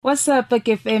What's up, Book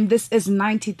FM? This is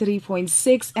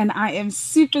 93.6, and I am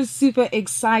super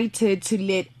excited to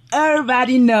let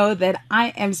everybody know that I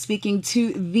am speaking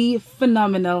to the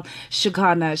phenomenal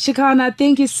Shekhinah. Shekhinah,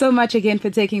 thank you so much again for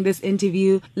taking this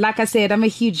interview. Like I said, I'm a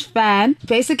huge fan.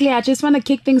 Basically, I just want to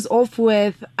kick things off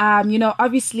with,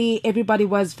 obviously everybody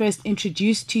was first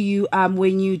introduced to you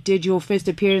when you did your first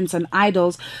appearance on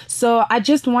Idols. So I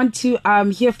just want to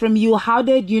hear from you. How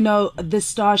did, the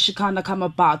star Shekhinah come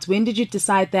about? When did you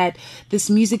decide that this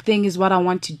music thing is what I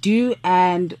want to do?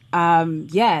 And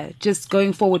just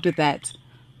going forward with that.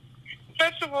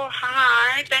 First of all,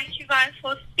 hi. Thank you guys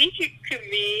for speaking to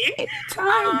me.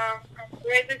 Anytime. I'm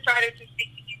really excited to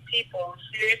speak to new people.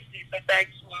 Seriously, so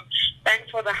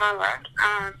thanks for the highlight.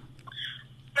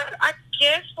 But I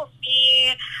guess for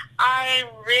me, I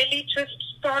really just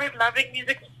started loving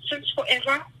music since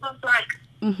forever. It was like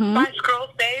Spice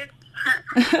Girls days.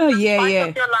 Yeah.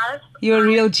 Of your life. You're a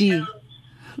real G. Platform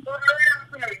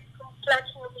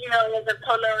here was a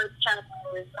Polaroid channel.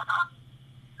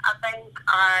 I think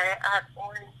I had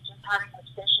always just had an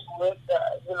obsession with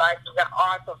the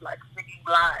art of like singing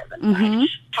live and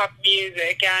pop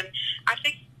music, and I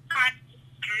think I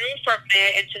grew from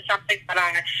there into something that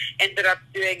I ended up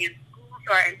doing in school.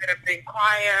 So I ended up doing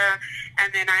choir,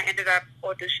 and then I ended up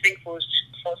auditioning for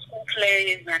school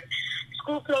plays, and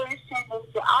school plays turned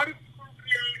into out of school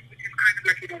plays, which is kind of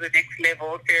like the next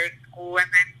level here at school, and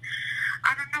then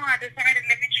I don't know, I decided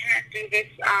let me try and do this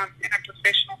in a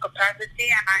professional capacity,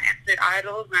 and I entered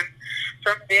Idols, and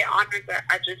from there onwards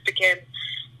I just became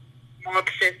more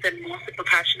obsessed and more super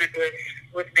passionate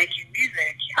with making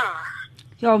music. Yeah.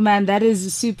 Yo, man, that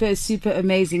is super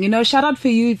amazing. Shout out for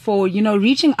you for,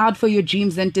 reaching out for your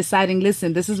dreams and deciding,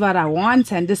 listen, this is what I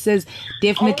want, and this is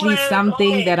definitely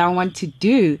something that I want to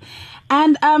do.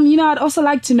 And, I'd also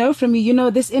like to know from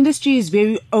you, this industry is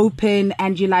very open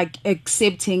and you like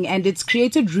accepting, and it's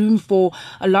created room for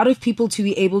a lot of people to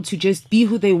be able to just be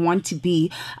who they want to be.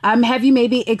 Have you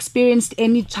maybe experienced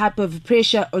any type of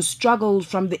pressure or struggle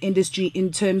from the industry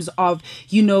in terms of,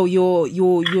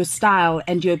 your style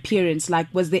and your appearance? Like,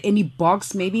 was there any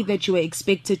box maybe that you were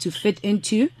expected to fit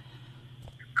into?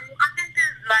 I think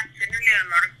there's like generally a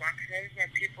lot of boxes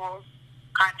that people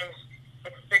kind of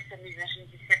expect a musician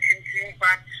to fit into,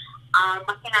 but I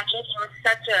think I just have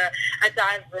such a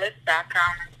diverse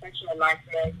background and such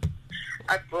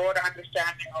a broad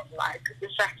understanding of like the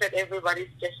fact that everybody's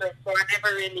different. So I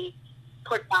never really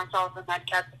put myself in that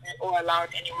category or allowed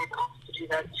anyone else to do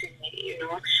that to me,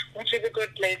 which is a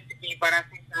good place to be, but I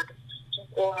think that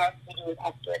just all has to do with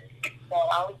upbringing. So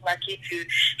I was lucky to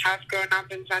have grown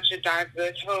up in such a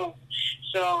diverse home.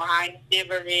 So I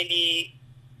never really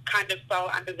kind of fell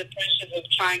under the pressures of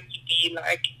trying to be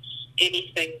like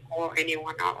anything or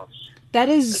anyone else. That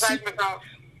is... Besides myself.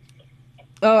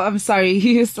 Oh, I'm sorry.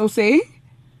 You're still saying?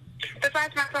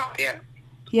 Besides myself, yeah.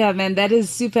 Yeah, man, that is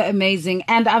super amazing.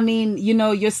 And I mean,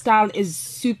 your style is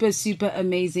super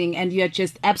amazing, and you're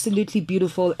just absolutely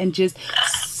beautiful and just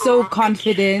so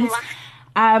confident.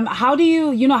 How do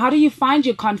you find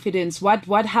your confidence?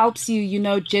 What helps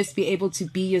you, just be able to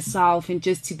be yourself and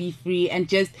just to be free and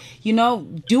just,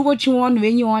 do what you want,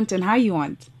 when you want, and how you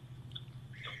want?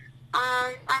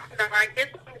 I don't know. I guess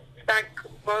it's like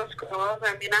most girls.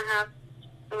 I mean, I have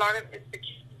a lot of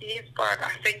insecurities, but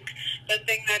I think the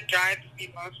thing that drives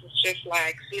me most is just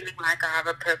like feeling like I have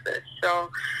a purpose. So,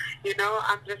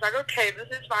 I'm just like, okay,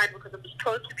 this is fine because I'm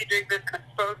supposed to be doing this, and I'm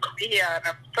supposed to be here, and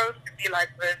I'm supposed to be like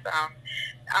this.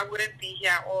 I wouldn't be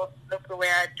here or look the way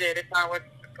I did if I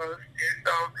wasn't supposed to.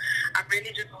 So I'm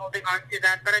really just holding on to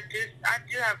that. But I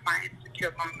do have my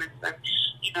insecure moments, and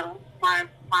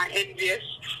my envious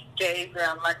days where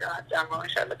I'm like, oh, damn, I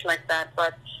wish I looked like that.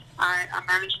 But I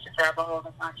managed to grab a hold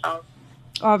of myself.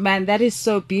 Oh man, that is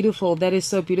so beautiful. That is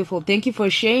so beautiful. Thank you for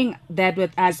sharing that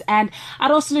with us. And I'd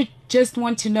also just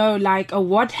want to know, like,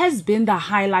 what has been the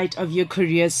highlight of your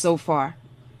career so far?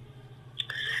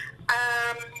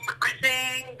 I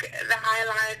think the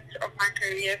highlights of my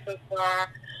career so far,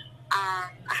 I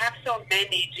have so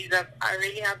many. Jesus, I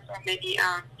really have so many.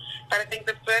 But I think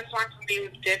the first one for me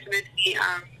was definitely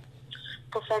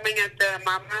performing at the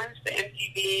Mamas, the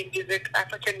MTV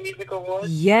African Music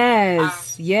Awards.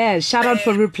 Yes. Shout out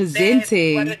for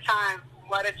representing. What a time.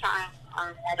 What a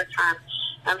time.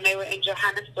 And they were in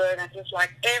Johannesburg, and just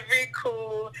like every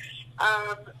cool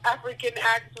African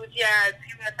act was here.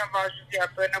 Zinhle Gama was here,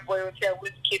 Burna Boy was here,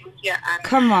 Wizkid was here. And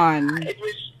come on. It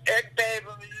was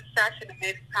such an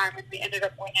amazing time, and we ended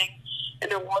up winning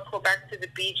an award for Back to the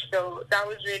Beach. So that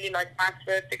was really like my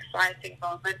first exciting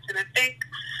moment. And I think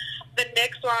the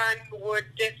next one would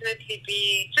definitely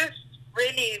be just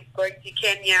really going to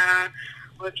Kenya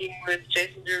working with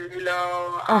Jason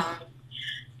Derulo. Oh.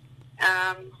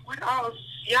 What else?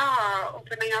 Yeah,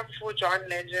 opening up for John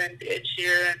Legend, Ed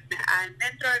Sheeran, and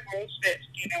then throwing Rose Fest,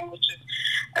 which is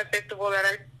a festival that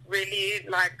I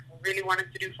really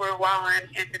wanted to do for a while and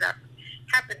ended up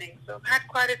happening. So I've had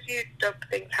quite a few dope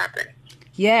things happen.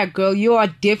 Yeah, girl, you are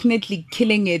definitely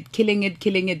killing it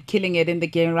in the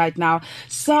game right now.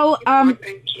 So,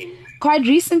 Thank you. Quite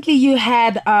recently, you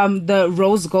had the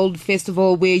Rose Gold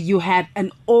Festival where you had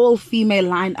an all-female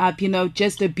lineup.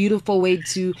 Just a beautiful way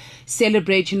to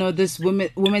celebrate, this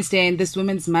Women's Day and this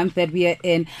Women's Month that we are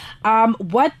in.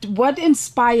 What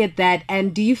inspired that,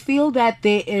 and do you feel that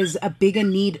there is a bigger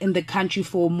need in the country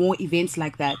for more events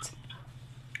like that?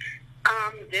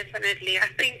 Definitely. I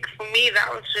think for me that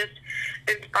was just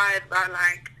inspired by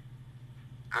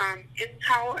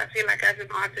intel. I feel like as an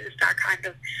artist, I kind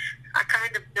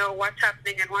of know what's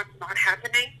happening and what's not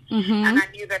happening, and I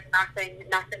knew that nothing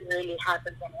really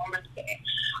happens on Women's Day.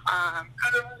 And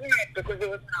it was weird because it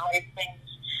was always things,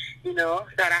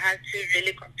 that I had to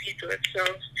really compete with. So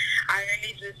I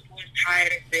really just was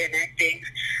tired of enacting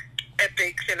a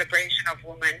big celebration of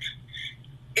women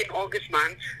in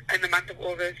the month of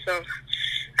August. So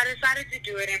I decided to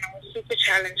do it, and it was super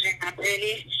challenging. I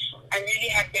really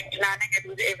had been planning it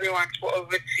with everyone for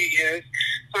over 2 years.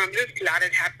 So I'm just glad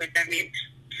it happened. I mean,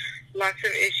 lots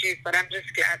of issues, but I'm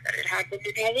just glad that it happened.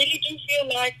 And I really do feel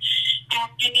like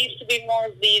there needs to be more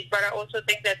of these, but I also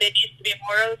think that there needs to be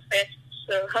more Rose Fest.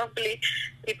 So hopefully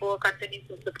people will continue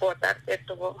to support that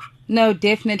festival. No,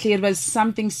 definitely. It was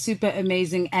something super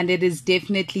amazing, and it is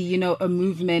definitely, a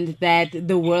movement that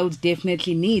the world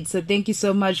definitely needs. So thank you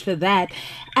so much for that.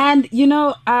 And,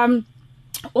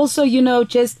 also,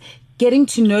 just getting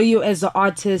to know you as an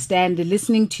artist and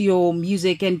listening to your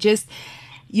music and just,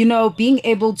 being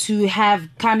able to have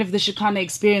kind of the Shekhinah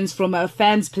experience from a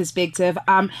fan's perspective.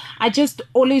 I just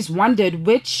always wondered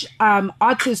which female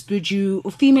artist would you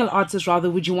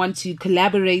want to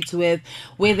collaborate with,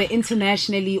 whether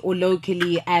internationally or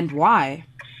locally, and why?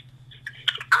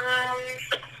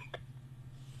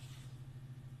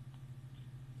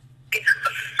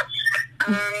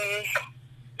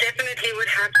 Definitely would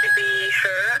have to be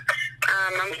her.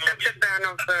 I'm such a fan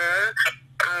of her.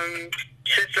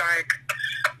 Just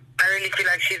I really feel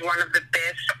like she's one of the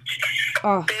best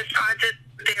artists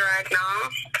there right now.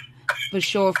 For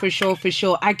sure.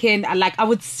 I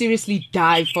would seriously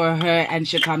die for her and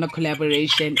Shekhinah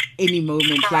collaboration any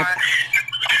moment.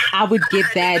 I would get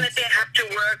that. I definitely have to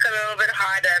work a little bit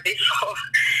harder before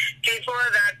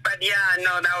that, but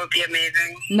that would be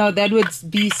amazing. No, that would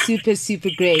be super, super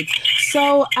great.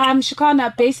 So,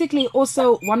 Shekhinah, basically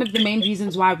also one of the main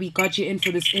reasons why we got you in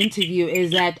for this interview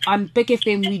is that on Pick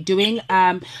FM we're doing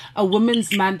a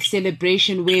Women's Month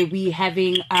celebration where we're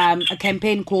having a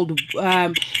campaign called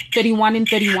 31 in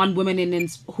 31 Women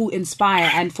Who Inspire.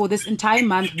 And for this entire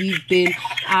month, we've been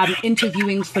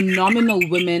interviewing phenomenal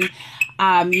women in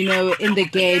the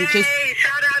game. Yay,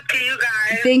 shout out to you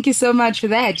guys. Thank you so much for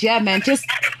that. Yeah, man, just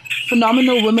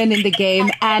phenomenal women in the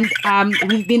game. And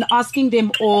we've been asking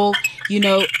them all,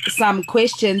 some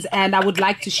questions, and I would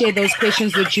like to share those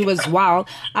questions with you as well.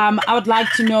 I would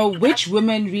like to know which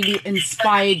women really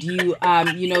inspired you,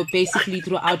 basically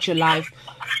throughout your life.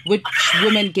 Which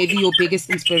women gave you your biggest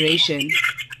inspiration?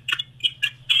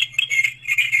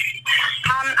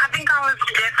 I think I was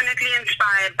definitely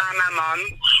inspired by my mom.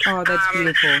 Oh, that's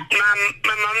beautiful. My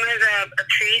mom is a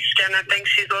priest, and I think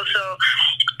she's also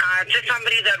just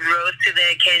somebody that rose to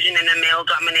the occasion in a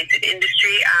male-dominated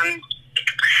industry.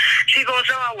 She's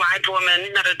also a white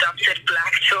woman that adopted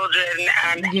black children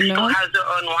and still has her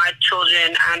own white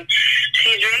children, and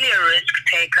she's really a risk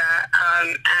taker,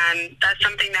 and that's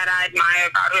something that I admire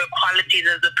about her qualities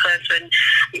as a person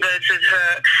versus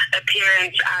her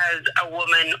appearance as a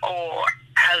woman or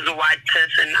as a white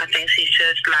person. I think she's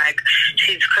just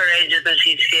she's courageous and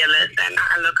she's fearless, and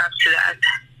I look up to that.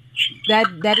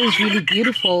 That is really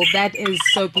beautiful. That is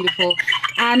so beautiful.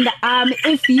 And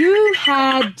if you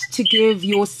had to give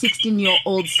your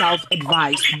 16-year-old self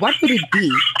advice, what would it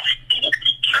be?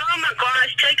 Oh my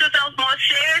gosh, take yourself more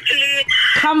seriously.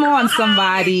 Come on,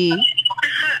 somebody.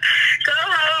 Go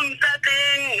home,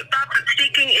 stop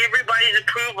seeking everybody's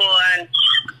approval, and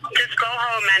just go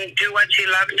home and do what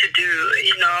you love to do,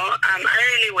 I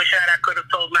really wish that I could have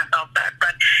told myself that,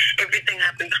 but everything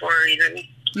happens for a reason.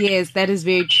 Yes, that is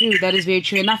very true. That is very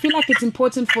true. And I feel like it's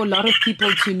important for a lot of people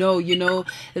to know,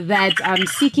 that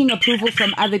seeking approval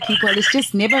from other people is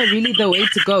just never really the way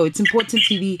to go. It's important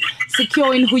to be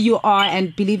secure in who you are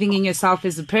and believing in yourself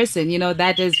as a person.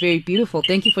 That is very beautiful.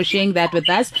 Thank you for sharing that with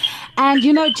us. And,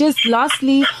 just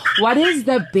lastly, what is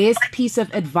the best piece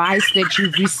of advice that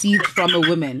you've received from a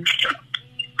woman?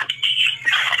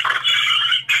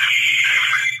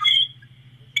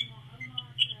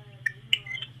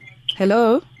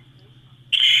 Hello?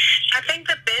 I think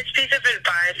the best piece of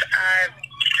advice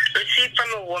I've received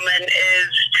from a woman is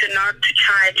to not to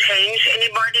try to change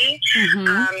anybody,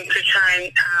 to try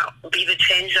and be the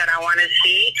change that I want to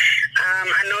see.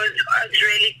 I know it's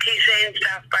really cliche and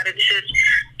stuff, but it's just,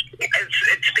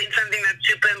 it's been something that's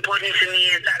super important to me,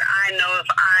 is that I know if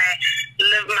I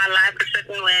live my life a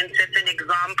certain way and set an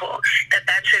example,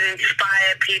 that should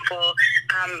inspire people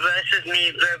versus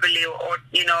me verbally or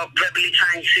verbally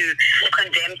trying to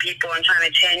condemn people and trying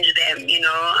to change them,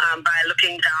 by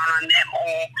looking down on them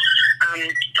or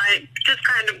by just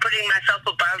kind of putting myself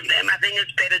above them. I think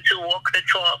it's better to walk the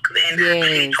talk than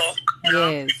actually talk.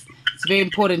 Yes. It's very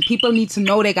important. People need to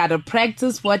know they got to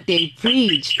practice what they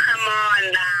preach. Come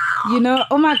on now.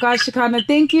 Oh my gosh, Shekhinah,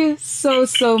 thank you so,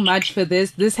 so much for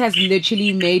this. This has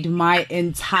literally made my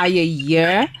entire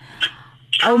year.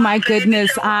 Oh my goodness,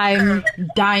 I'm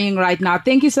dying right now.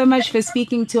 Thank you so much for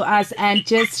speaking to us, and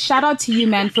just shout out to you,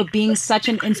 man, for being such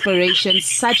an inspiration,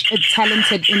 such a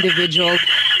talented individual.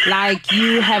 Like,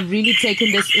 you have really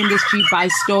taken this industry by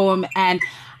storm, and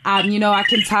I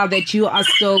can tell that you are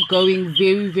still going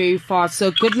very, very far.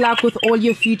 So good luck with all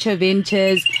your future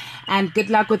ventures, and good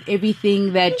luck with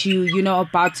everything that you know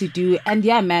about to do. And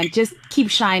yeah, man, just keep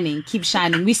shining, keep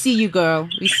shining. We see you, girl.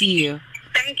 We see you.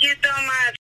 Thank you so much.